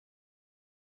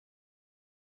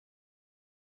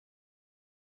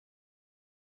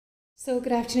So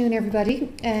good afternoon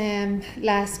everybody.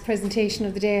 Last presentation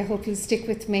of the day. I hope you'll stick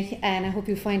with me and I hope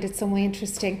you find it somewhat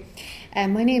interesting.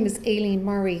 My name is Aileen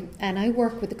Murray and I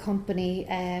work with a company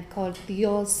called the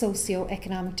Youghal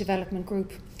Socio-economic Development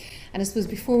Group. And I suppose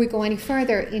before we go any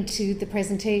further into the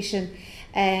presentation,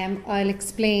 I'll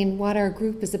explain what our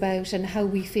group is about and how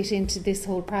we fit into this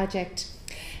whole project.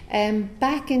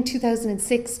 Back in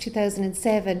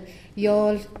 2006-2007,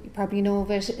 Youghal, you probably know of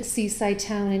it, a seaside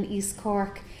town in East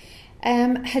Cork,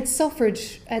 had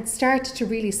started to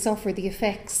really suffer the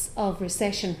effects of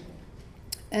recession.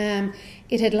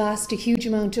 It had lost a huge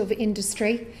amount of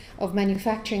industry, of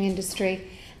manufacturing industry,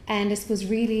 and it was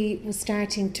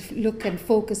starting to look and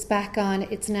focus back on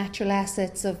its natural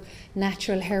assets of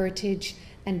natural heritage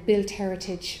and built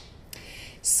heritage.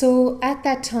 So at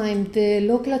that time, the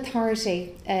local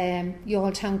authority,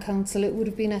 Youghal Town Council, it would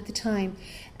have been at the time,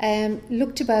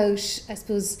 looked about, I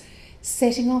suppose,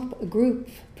 setting up a group,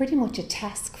 pretty much a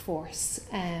task force,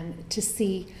 to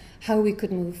see how we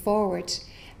could move forward,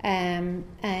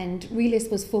 and really, I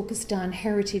suppose, focused on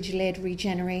heritage-led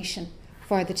regeneration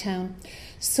for the town.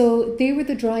 So they were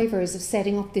the drivers of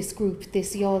setting up this group,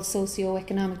 this Youghal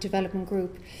Socio-economic Development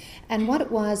Group. And what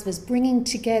it was bringing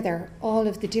together all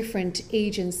of the different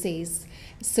agencies.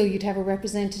 So you'd have a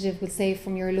representative, we'll say,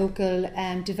 from your local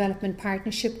development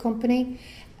partnership company,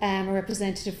 a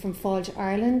representative from Fáilte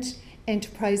Ireland,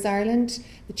 Enterprise Ireland,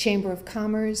 the Chamber of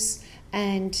Commerce,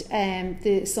 and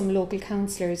some local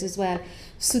councillors as well.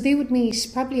 So they would meet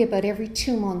probably about every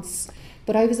 2 months,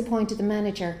 but I was appointed the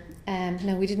manager.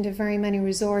 Now, we didn't have very many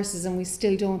resources and we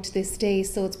still don't to this day,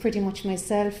 so it's pretty much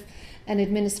myself, an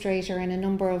administrator, and a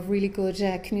number of really good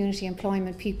community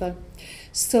employment people.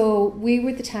 So we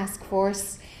were the task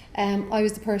force. I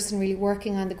was the person really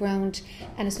working on the ground,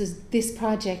 and this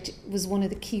project was one of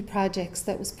the key projects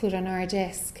that was put on our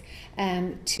desk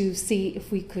to see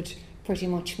if we could pretty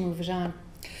much move it on.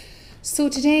 So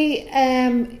today,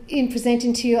 in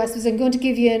presenting to you, I suppose I'm going to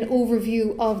give you an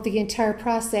overview of the entire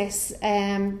process.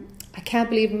 I can't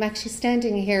believe I'm actually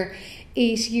standing here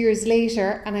 8 years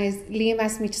later, and Liam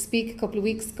asked me to speak a couple of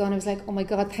weeks ago, and I was like, oh my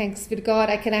God, thanks be to God,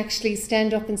 I can actually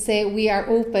stand up and say we are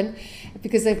open,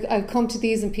 because I've come to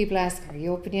these and people ask, are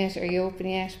you open yet? Are you open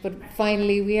yet? But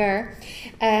finally we are.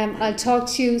 I'll talk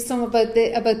to you some about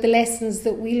the lessons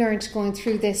that we learned going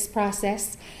through this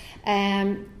process,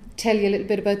 tell you a little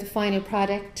bit about the final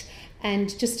product,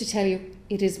 and just to tell you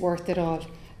it is worth it all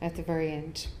at the very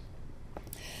end.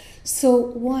 So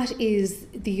what is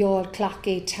the Youghal Clock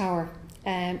Gate Tower?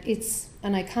 It's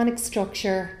an iconic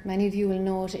structure, many of you will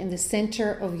know it, in the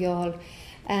centre of Youghal.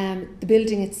 The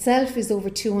building itself is over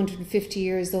 250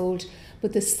 years old,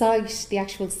 but the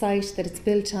actual site that it's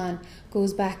built on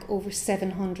goes back over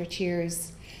 700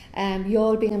 years.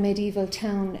 Youghal being a medieval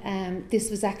town, this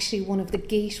was actually one of the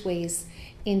gateways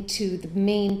into the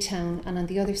main town, and on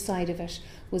the other side of it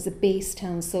was a base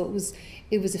town. So it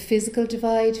was a physical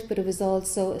divide, but it was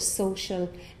also a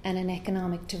social and an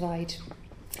economic divide.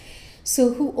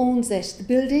 So who owns it? The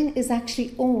building is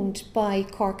actually owned by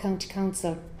Cork County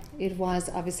Council. It was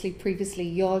obviously previously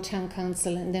Youghal Town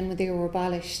Council, and then when they were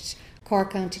abolished,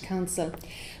 Cork County Council.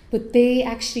 But they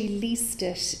actually leased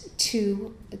it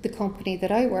to the company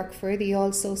that I work for, the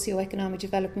Youghal Socio-economic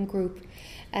Development Group.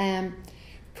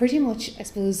 Pretty much, I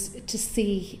suppose, to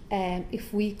see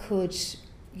if we could,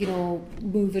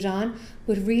 move it on,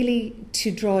 but really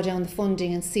to draw down the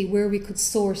funding and see where we could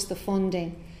source the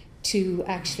funding to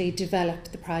actually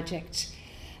develop the project.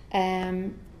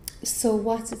 So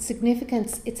what's its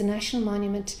significance? It's a national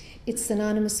monument, it's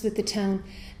synonymous with the town,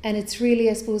 and it's really,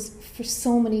 I suppose, for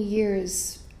so many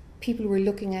years, people were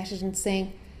looking at it and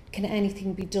saying, can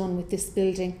anything be done with this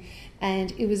building?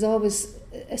 And it was always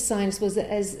a sign, I suppose,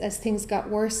 as things got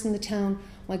worse in the town,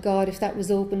 my God, if that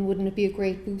was open, wouldn't it be a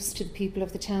great boost to the people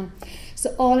of the town?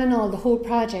 So all in all, the whole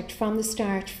project from the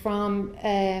start, from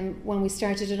when we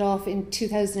started it off in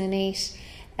 2008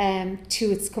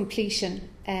 to its completion,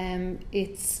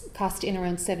 it's cost in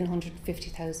around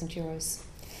 €750,000.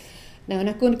 Now, I'm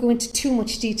not going to go into too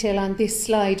much detail on this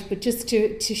slide, but just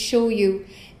to show you,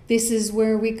 this is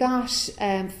where we got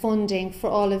funding for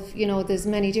all of, there's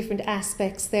many different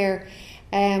aspects there.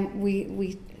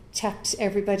 We tapped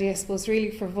everybody, I suppose,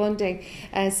 really for funding.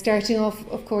 Starting off,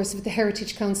 of course, with the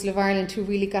Heritage Council of Ireland, who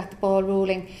really got the ball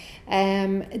rolling.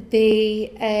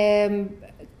 They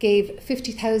gave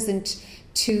 50,000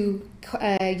 to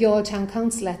Youghal Town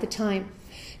Council at the time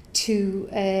to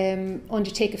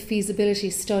undertake a feasibility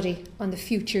study on the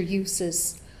future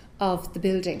uses of the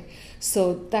building.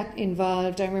 So that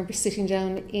involved, I remember sitting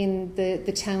down in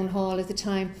the town hall at the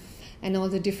time and all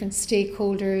the different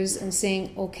stakeholders and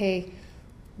saying, okay,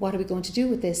 what are we going to do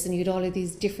with this? And you had all of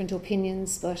these different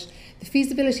opinions, but the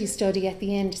feasibility study at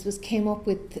the end came up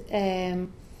with the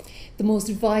most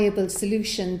viable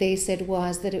solution. They said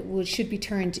was that it should be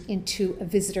turned into a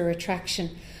visitor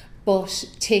attraction, but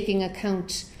taking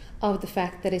account of the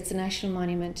fact that it's a national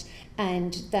monument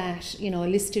and that, a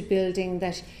listed building,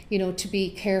 that, to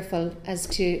be careful as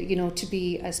to, to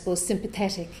be, I suppose,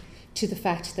 sympathetic to the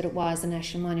fact that it was a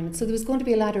national monument. So there was going to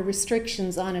be a lot of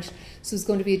restrictions on it. So it was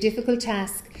going to be a difficult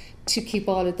task to keep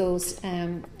all of those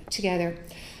together.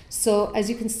 So as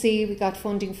you can see, we got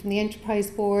funding from the Enterprise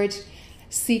Board.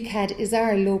 CCAD is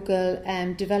our local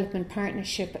development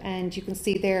partnership, and you can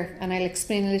see there, and I'll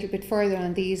explain a little bit further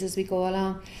on these as we go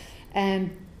along.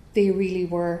 They really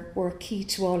were key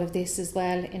to all of this as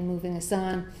well in moving us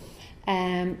on,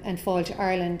 and Fall to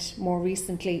Ireland more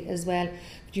recently as well.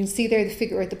 But you can see there the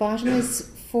figure at the bottom is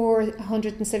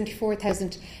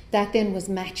 474,000. That then was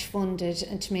match funded,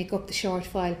 and to make up the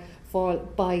shortfall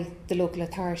by the local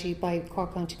authority, by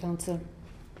Cork County Council.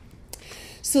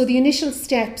 So the initial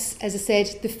steps, as I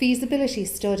said, the feasibility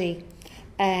study,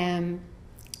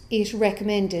 it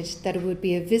recommended that it would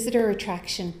be a visitor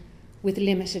attraction with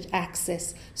limited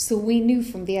access. So we knew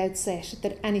from the outset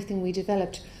that anything we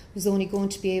developed was only going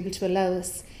to be able to allow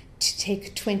us to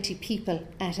take 20 people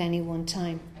at any one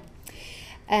time.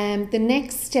 The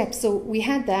next step, so we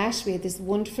had this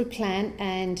wonderful plan,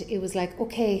 and it was like,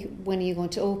 okay, when are you going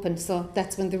to open? So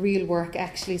that's when the real work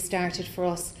actually started for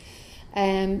us.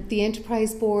 The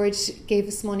Enterprise Board gave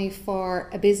us money for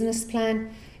a business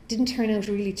plan. Didn't turn out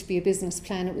really to be a business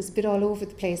plan. It was a bit all over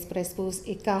the place, but I suppose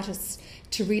it got us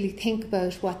to really think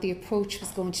about what the approach was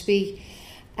going to be,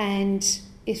 and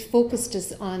it focused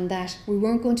us on that we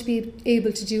weren't going to be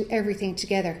able to do everything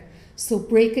together. So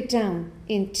break it down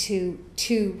into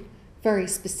 2 very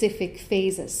specific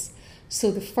phases.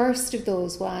 So the first of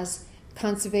those was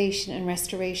conservation and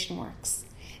restoration works.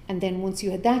 And then once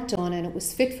you had that done and it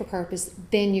was fit for purpose,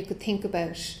 then you could think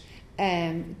about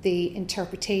the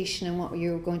interpretation and what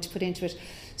you were going to put into it.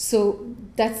 So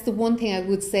that's the one thing I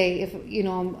would say, if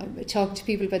I'm talking to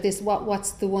people about this,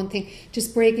 what's the one thing?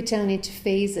 Just break it down into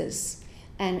phases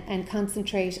and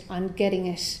concentrate on getting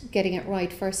it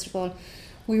right first of all.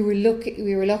 We were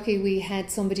lucky we had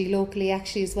somebody locally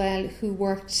actually as well who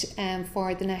worked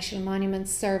for the National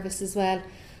Monuments Service as well,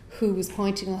 who was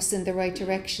pointing us in the right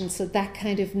direction. So that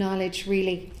kind of knowledge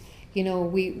really,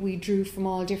 we drew from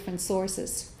all different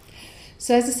sources.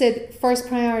 So as I said, first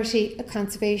priority, a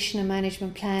conservation and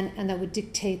management plan, and that would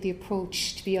dictate the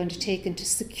approach to be undertaken to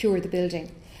secure the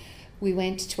building. We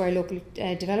went to our local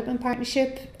development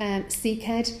partnership,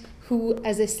 CCAD, who,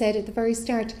 as I said at the very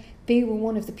start, they were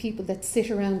one of the people that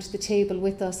sit around the table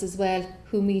with us as well,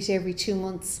 who meet every 2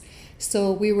 months.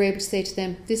 So we were able to say to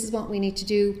them, this is what we need to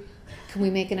do. Can we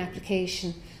make an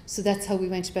application? So that's how we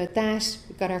went about that.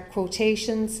 We got our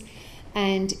quotations,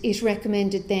 and it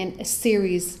recommended then a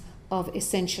series of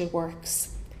essential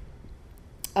works.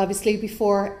 Obviously,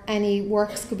 before any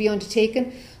works could be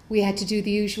undertaken, we had to do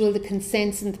the usual, the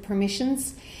consents and the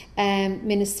permissions,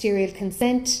 ministerial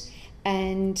consent,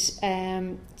 and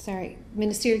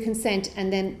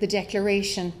then the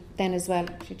declaration then as well.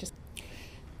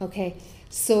 Okay,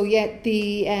 so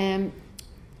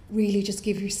really just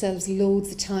give yourselves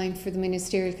loads of time for the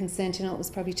ministerial consent. I know it was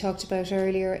probably talked about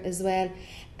earlier as well.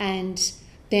 And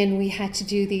then we had to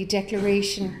do the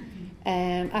declaration,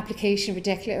 application for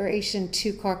declaration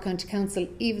to Cork County Council.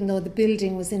 Even though the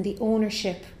building was in the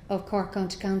ownership of Cork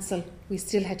County Council, we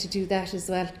still had to do that as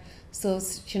well. So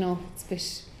it's a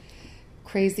bit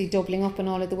crazy doubling up on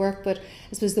all of the work, but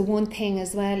I suppose the one thing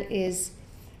as well is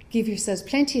give yourselves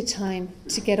plenty of time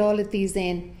to get all of these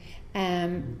in,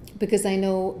 because I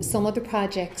know some other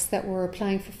projects that were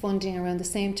applying for funding around the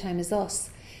same time as us,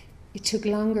 it took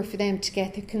longer for them to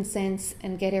get their consents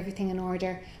and get everything in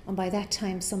order, and by that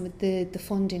time some of the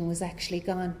funding was actually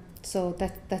gone. So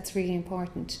that's really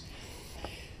important.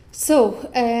 So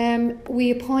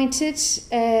we appointed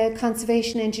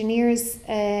conservation engineers,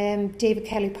 David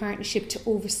Kelly Partnership, to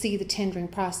oversee the tendering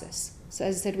process. So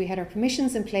as I said, we had our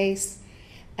permissions in place.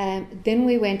 Then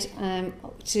we went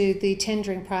to the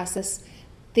tendering process.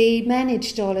 They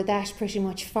managed all of that pretty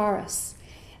much for us,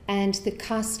 and the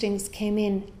costings came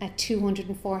in at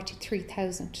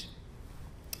 243,000.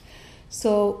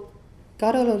 So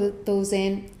got all of those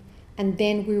in, and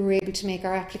then we were able to make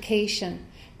our application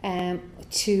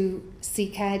to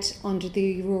CCAD under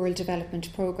the Rural Development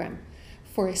Programme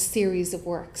for a series of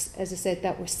works, as I said,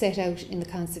 that were set out in the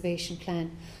conservation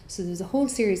plan. So there was a whole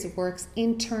series of works,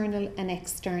 internal and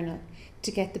external,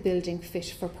 to get the building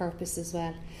fit for purpose as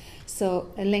well.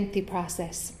 So a lengthy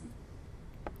process.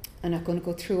 I'm not going to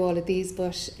go through all of these,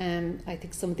 but I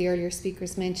think some of the earlier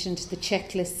speakers mentioned the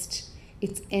checklist.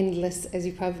 It's endless, as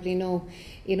you probably know,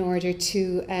 in order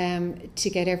to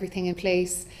get everything in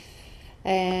place.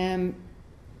 I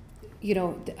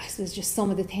suppose just some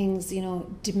of the things,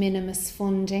 de minimis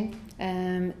funding.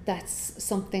 That's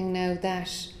something now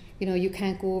that, you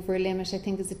can't go over a limit. I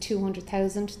think it's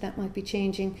 200,000. That might be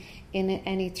changing in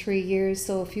any 3 years.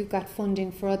 So if you've got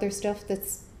funding for other stuff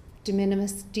that's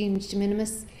deemed de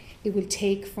minimis, it will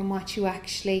take from what you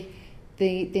actually,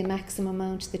 the maximum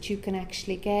amount that you can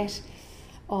actually get.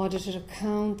 Audited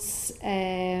accounts,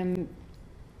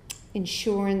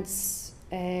 insurance,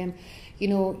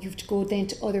 you have to go then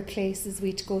to other places. We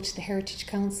had to go to the Heritage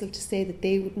Council to say that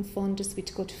they wouldn't fund us. We had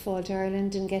to go to Fáilte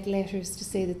Ireland and get letters to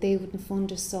say that they wouldn't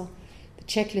fund us. So the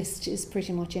checklist is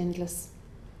pretty much endless.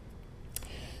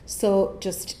 So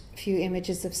just a few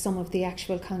images of some of the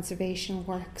actual conservation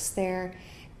works there.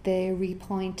 The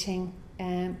repointing.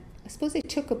 I suppose it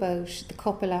took about the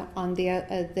cupola on the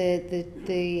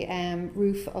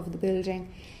roof of the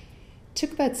building. It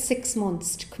took about 6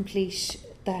 months to complete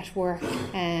that work.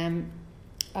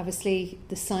 Obviously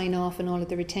the sign off and all of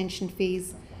the retention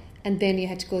fees, and then you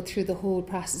had to go through the whole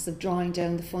process of drawing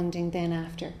down the funding then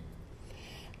after.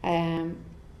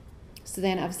 So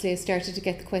then obviously I started to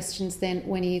get the questions then,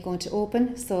 when are you going to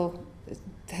open? So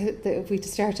if we had to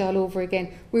start all over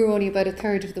again, we were only about a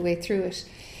third of the way through it.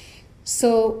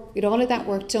 So with all of that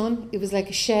work done, it was like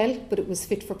a shell, but it was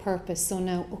fit for purpose. So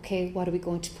now, okay, what are we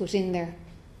going to put in there?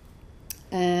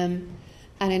 And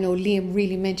I know Liam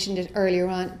really mentioned it earlier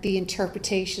on, the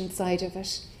interpretation side of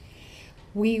it.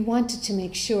 We wanted to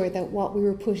make sure that what we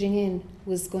were putting in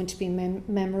was going to be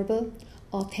memorable,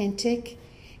 authentic.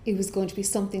 It was going to be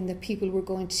something that people were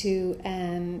going to,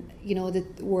 the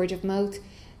word of mouth,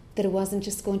 that it wasn't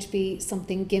just going to be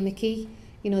something gimmicky,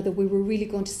 that we were really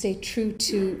going to stay true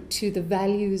to the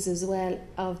values as well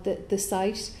of the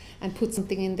site, and put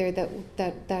something in there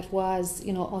that was,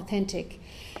 authentic.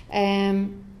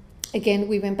 Again,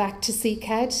 we went back to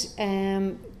CCAD,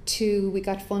 we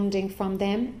got funding from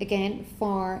them again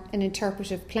for an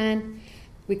interpretive plan.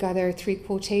 We got our 3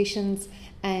 quotations,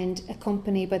 and a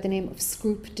company by the name of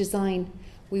Scroop Design,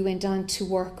 we went on to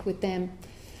work with them.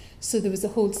 So there was a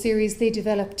whole series. They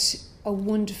developed a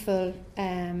wonderful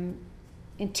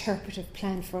interpretive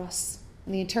plan for us.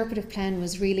 And the interpretive plan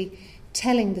was really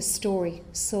telling the story.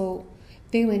 So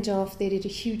they went off, they did a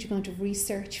huge amount of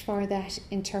research for that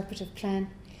interpretive plan.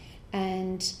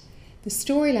 And the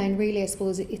storyline really, I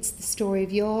suppose, it's the story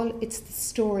of Youghal, it's the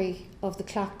story of the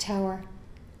clock tower,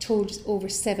 told over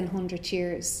 700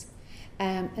 years.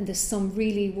 And there's some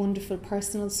really wonderful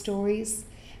personal stories.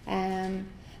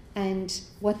 And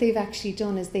what they've actually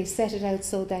done is they set it out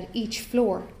so that each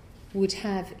floor would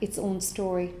have its own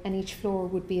story, and each floor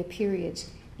would be a period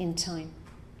in time.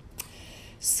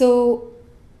 So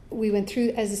we went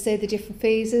through, as I said, the different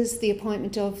phases, the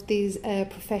appointment of these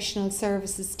professional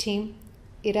services team.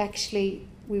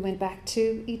 We went back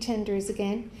to e-tenders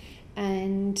again,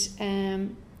 and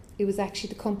it was actually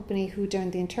the company who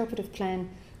done the interpretive plan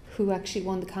who actually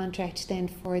won the contract then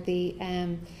for the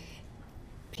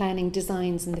planning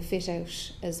designs and the fit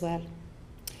out as well.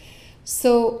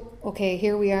 So, okay,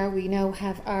 here we are. We now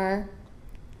have our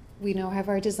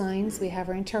designs. We have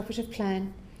our interpretive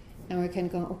plan, and we're kind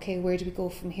of going, okay, where do we go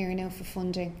from here now for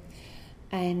funding?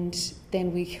 And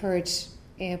then we heard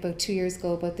about 2 years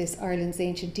ago about this Ireland's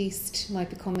Ancient East might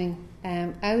be coming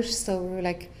out. So we were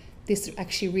like, this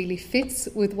actually really fits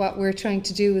with what we're trying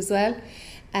to do as well.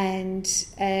 And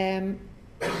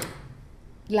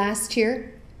last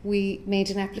year we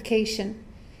made an application.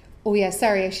 Oh yeah,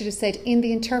 sorry, I should have said in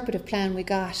the interpretive plan we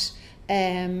got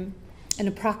an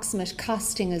approximate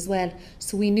costing as well.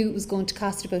 So we knew it was going to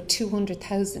cost about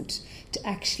 200,000 to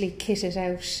actually kit it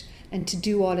out and to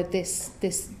do all of this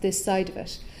side of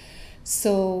it.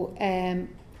 So then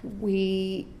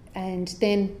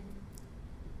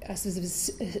I suppose it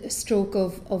was a stroke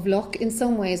of luck in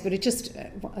some ways, but it just,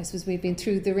 I suppose we've been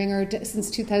through the ringer since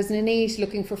 2008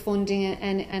 looking for funding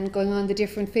and going on the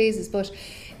different phases, but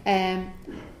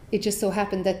it just so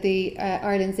happened that the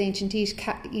Ireland's Ancient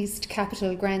East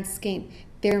Capital Grant Scheme,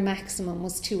 their maximum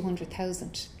was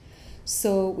 200,000.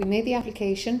 So we made the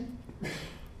application.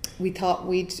 We thought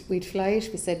we'd fly it.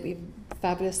 We said we have a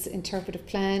fabulous interpretive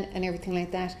plan and everything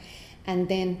like that. And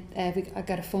then I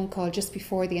got a phone call just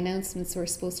before the announcements were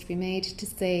supposed to be made to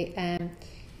say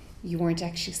you weren't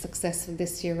actually successful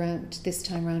this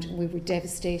time round, and we were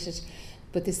devastated.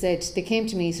 But they said, they came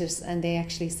to meet us and they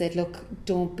actually said, look,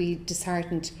 don't be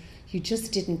disheartened. You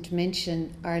just didn't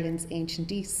mention Ireland's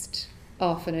Ancient East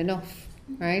often enough,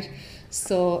 right?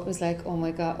 So it was like, oh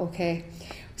my God, okay.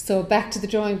 So back to the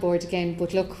drawing board again,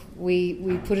 but look, we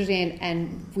put it in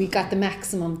and we got the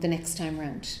maximum the next time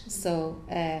round. So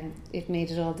it made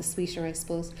it all the sweeter, I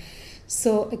suppose.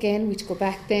 So again, we had to go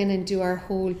back then and do our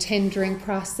whole tendering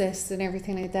process and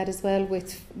everything like that as well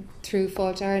through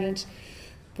Fault Ireland.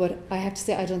 But I have to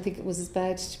say, I don't think it was as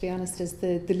bad, to be honest, as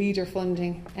the leader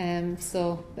funding.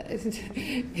 So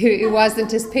it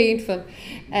wasn't as painful.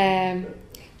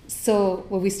 So,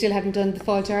 well, we still haven't done the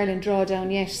Fault Ireland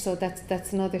drawdown yet, so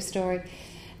that's another story.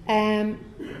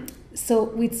 So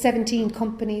we'd 17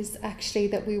 companies actually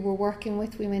that we were working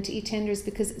with. We went to e-tenders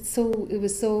because it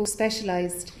was so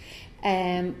specialised.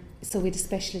 So we had a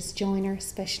specialist joiner,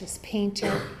 specialist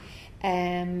painter.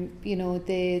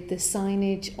 The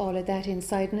signage, all of that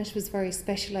inside, and it was very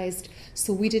specialised.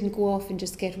 So we didn't go off and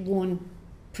just get one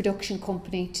production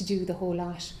company to do the whole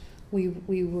lot. We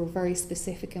were very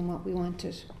specific in what we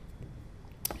wanted.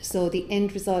 So the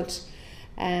end result,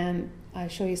 I'll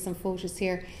show you some photos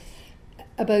here.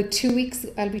 About 2 weeks,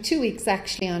 I'll be 2 weeks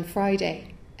actually on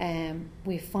Friday.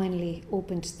 We finally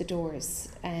opened the doors,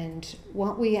 and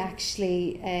what we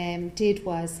actually did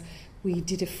was we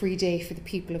did a free day for the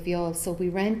people of Youghal. So we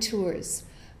ran tours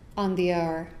on the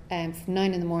hour from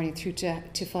 9 in the morning through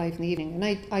to 5 in the evening. And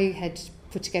I had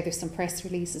put together some press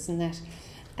releases and that,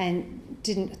 and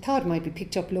thought it might be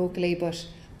picked up locally, but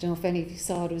I don't know if any of you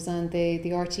saw it. It was on the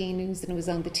RTE news and it was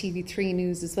on the TV3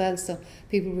 news as well. So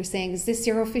people were saying, is this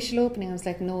your official opening? I was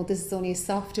like, no, this is only a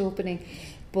soft opening.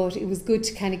 But it was good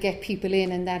to kind of get people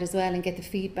in and that as well and get the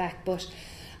feedback. But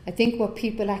I think what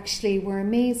people actually were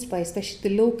amazed by, especially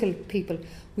the local people,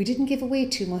 we didn't give away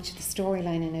too much of the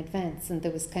storyline in advance, and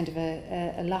there was kind of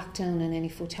a lockdown on any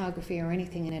photography or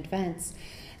anything in advance.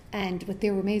 And what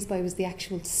they were amazed by was the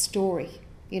actual story,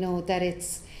 that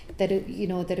it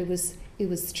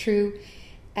was true,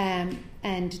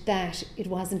 and that it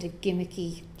wasn't a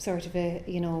gimmicky sort of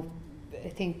I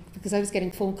think, because I was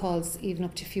getting phone calls even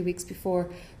up to a few weeks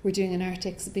before, we're doing an art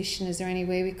exhibition, is there any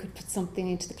way we could put something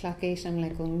into the Clock Gate? I'm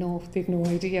like, oh no, they've no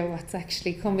idea what's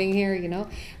actually coming here,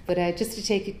 But just to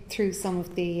take you through some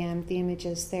of the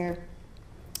images there.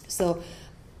 So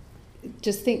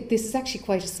just think, this is actually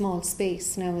quite a small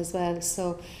space now as well.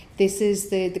 So this is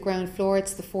the ground floor,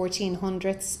 it's the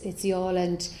 1400s, it's Youghal,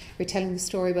 and we're telling the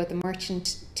story about the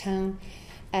merchant town.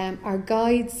 Our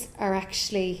guides are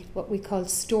actually what we call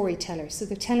storytellers, so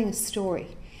they're telling a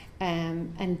story,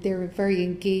 and they're very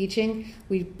engaging.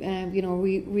 We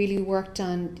really worked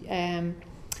on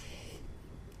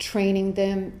training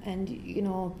them and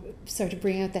sort of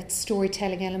bringing out that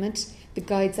storytelling element. The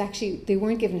guides actually, they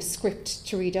weren't given a script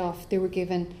to read off; they were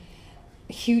given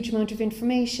a huge amount of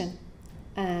information,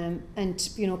 and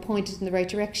pointed in the right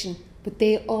direction. But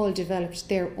they all developed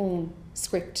their own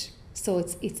script. So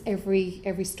it's every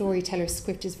storyteller's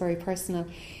script is very personal.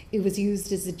 It was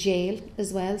used as a jail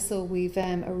as well, so we've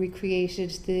recreated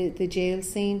the jail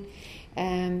scene.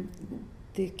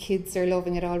 The kids are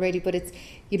loving it already, but it's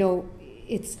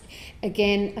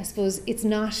again, I suppose it's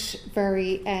not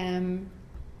very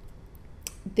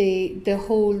the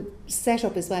whole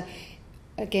setup as well.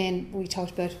 Again, we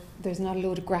talked about there's not a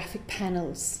load of graphic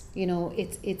panels.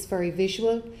 It's very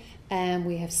visual.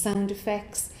 We have sound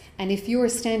effects. And if you're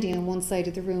standing on one side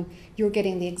of the room, you're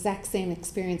getting the exact same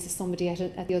experience as somebody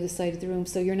at the other side of the room.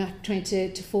 So you're not trying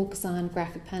to focus on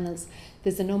graphic panels.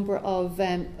 There's a number of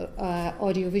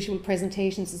audio-visual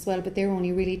presentations as well, but they're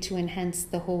only really to enhance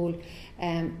the whole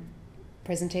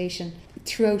presentation.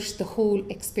 Throughout the whole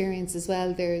experience as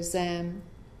well, there was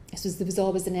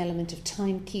always an element of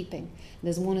timekeeping.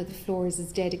 There's one of the floors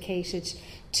is dedicated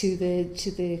to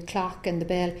the clock and the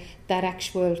bell. That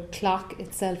actual clock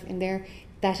itself in there,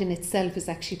 that in itself is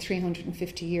actually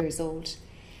 350 years old.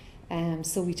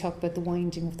 So we talk about the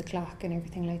winding of the clock and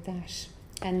everything like that.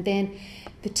 And then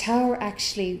the tower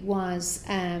actually was,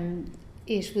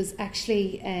 it was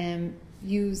actually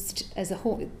used as a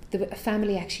home. A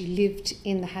family actually lived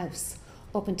in the house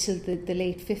up until the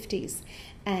late 50s.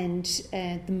 And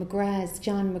the McGraths,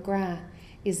 John McGrath,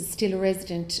 is still a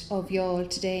resident of Youghal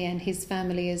today, and his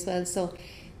family as well. So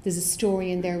there's a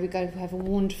story in there. We've got to have a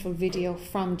wonderful video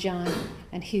from John,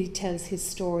 and he tells his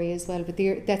story as well. But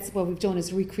that's what we've done,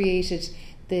 is recreated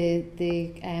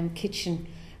the kitchen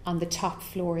on the top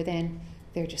floor. Then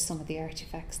they're just some of the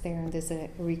artifacts there, and there's a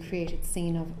recreated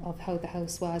scene of how the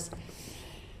house was.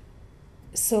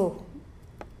 So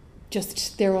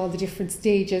just there are all the different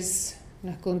stages.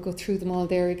 I'm not going to go through them all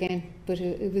there again, but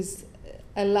it was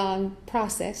a long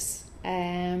process.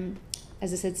 As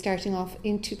I said, starting off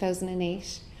in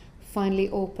 2008, finally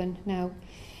open now.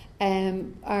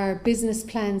 Our business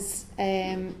plans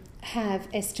have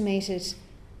estimated,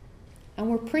 and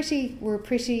we're pretty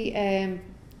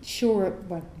sure,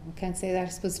 well, I can't say that, I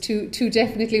suppose too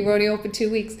definitely, we're only open 2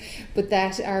 weeks, but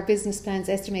that our business plans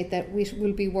estimate that it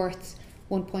will be worth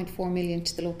 1.4 million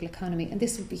to the local economy, and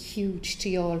this will be huge to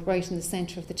Youghal, right in the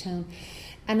centre of the town.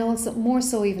 And also, more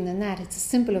so even than that, it's a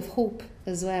symbol of hope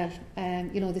as well.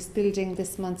 This building,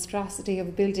 this monstrosity of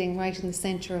a building right in the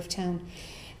centre of town,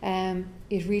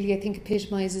 it really, I think,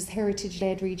 epitomises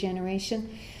heritage-led regeneration.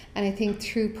 And I think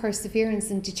through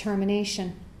perseverance and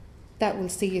determination, that will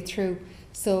see you through.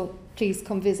 So please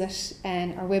come visit,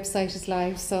 and our website is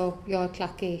live, so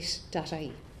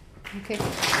youghalclockgate.ie.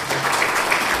 Okay.